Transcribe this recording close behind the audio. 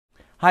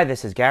Hi,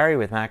 this is Gary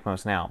with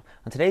MacMost Now.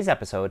 On today's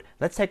episode,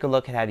 let's take a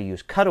look at how to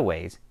use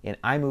cutaways in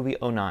iMovie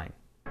 09.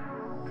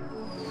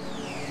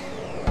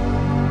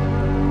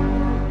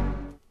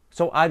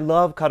 So I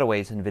love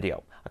cutaways in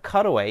video. A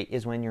cutaway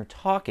is when you're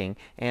talking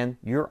and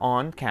you're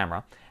on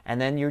camera and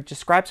then you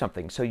describe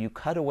something. So you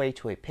cut away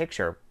to a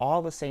picture all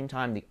at the same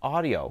time, the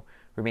audio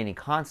remaining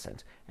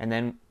constant. And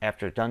then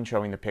after done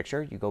showing the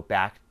picture, you go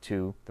back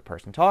to the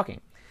person talking.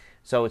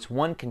 So it's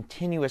one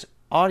continuous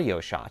audio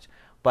shot,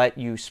 but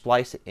you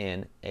splice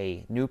in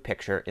a new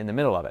picture in the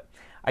middle of it.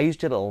 I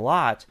used it a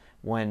lot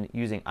when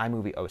using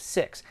iMovie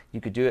 06.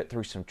 You could do it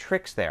through some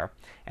tricks there,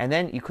 and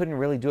then you couldn't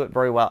really do it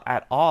very well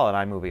at all in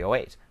iMovie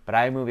 08. But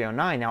iMovie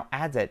 09 now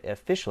adds it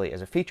officially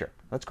as a feature.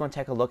 Let's go and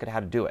take a look at how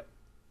to do it.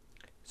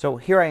 So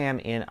here I am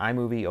in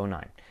iMovie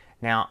 09.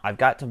 Now I've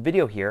got some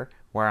video here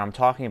where I'm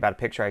talking about a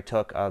picture I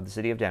took of the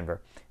city of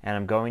Denver, and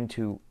I'm going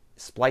to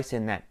splice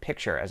in that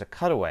picture as a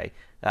cutaway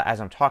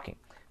as I'm talking.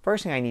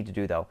 First thing I need to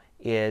do though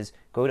is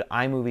go to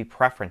iMovie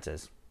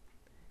Preferences,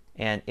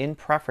 and in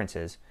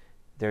Preferences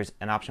there's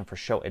an option for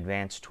Show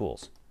Advanced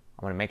Tools.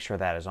 I'm going to make sure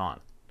that is on.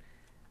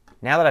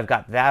 Now that I've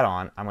got that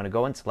on, I'm going to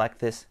go and select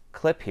this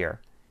clip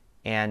here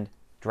and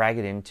drag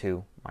it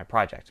into my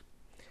project.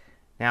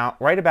 Now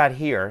right about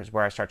here is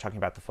where I start talking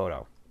about the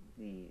photo.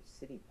 The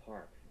city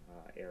park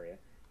area.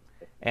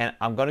 And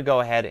I'm going to go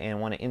ahead and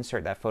want to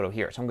insert that photo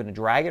here. So I'm going to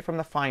drag it from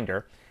the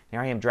Finder.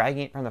 Here I am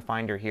dragging it from the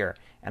Finder here,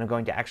 and I'm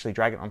going to actually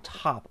drag it on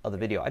top of the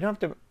video. I don't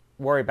have to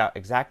worry about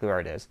exactly where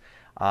it is.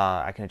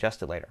 I can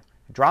adjust it later.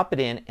 Drop it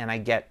in and I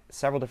get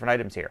several different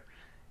items here.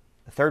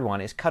 The third one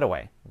is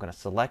cutaway. I'm going to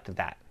select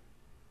that.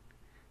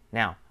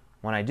 Now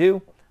when I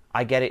do,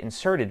 I get it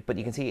inserted, but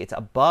you can see it's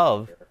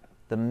above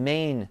the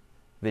main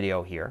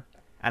video here,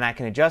 and I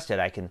can adjust it.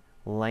 I can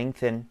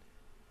lengthen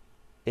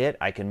it.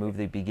 I can move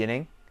the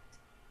beginning.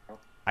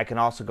 I can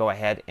also go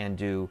ahead and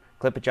do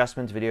clip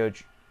adjustments, video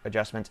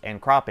adjustments, and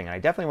cropping. And I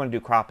definitely want to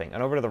do cropping.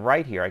 And over to the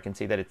right here I can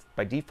see that it's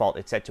by default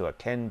it's set to a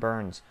Ken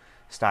Burns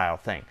style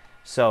thing.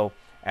 So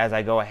as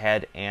I go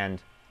ahead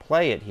and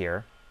play it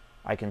here,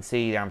 I can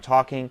see that I'm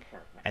talking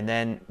and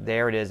then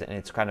there it is, and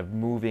it's kind of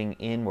moving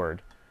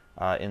inward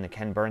in the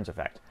Ken Burns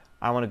effect.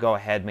 I want to go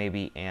ahead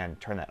maybe and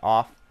turn that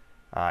off.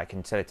 I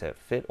can set it to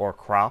fit or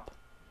crop.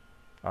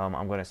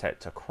 I'm going to set it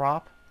to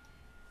crop.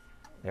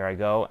 There I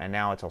go, and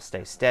now it'll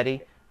stay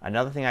steady.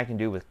 Another thing I can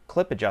do with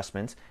clip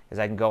adjustments is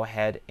I can go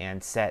ahead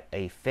and set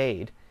a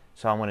fade.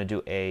 So I want to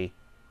do a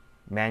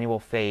manual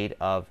fade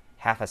of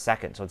half a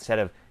second. So instead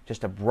of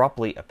just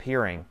abruptly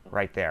appearing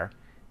right there,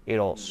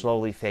 it'll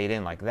slowly fade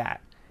in like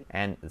that.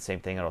 And the same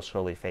thing, it'll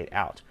slowly fade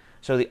out.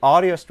 So the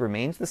audio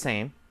remains the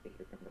same,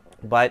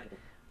 but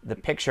the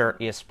picture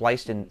is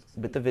spliced in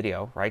with the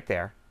video right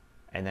there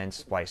and then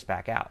spliced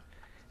back out.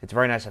 It's a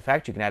very nice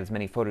effect. You can add as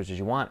many photos as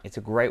you want. It's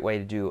a great way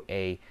to do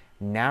a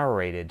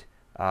narrated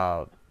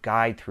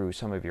guide through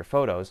some of your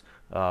photos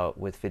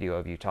with video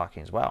of you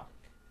talking as well.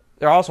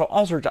 There are also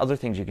all sorts of other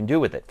things you can do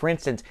with it. For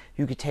instance,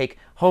 you could take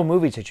home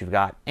movies that you've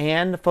got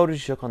and the photos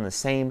you took on the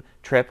same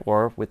trip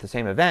or with the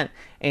same event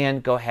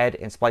and go ahead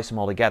and splice them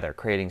all together,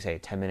 creating, say, a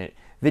 10-minute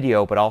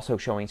video, but also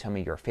showing some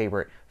of your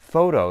favorite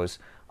photos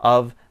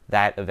of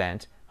that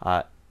event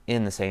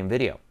in the same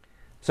video.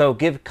 So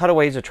give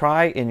cutaways a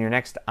try in your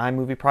next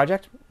iMovie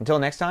project. Until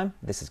next time,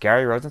 this is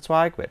Gary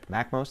Rosenzweig with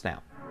MacMost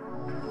Now.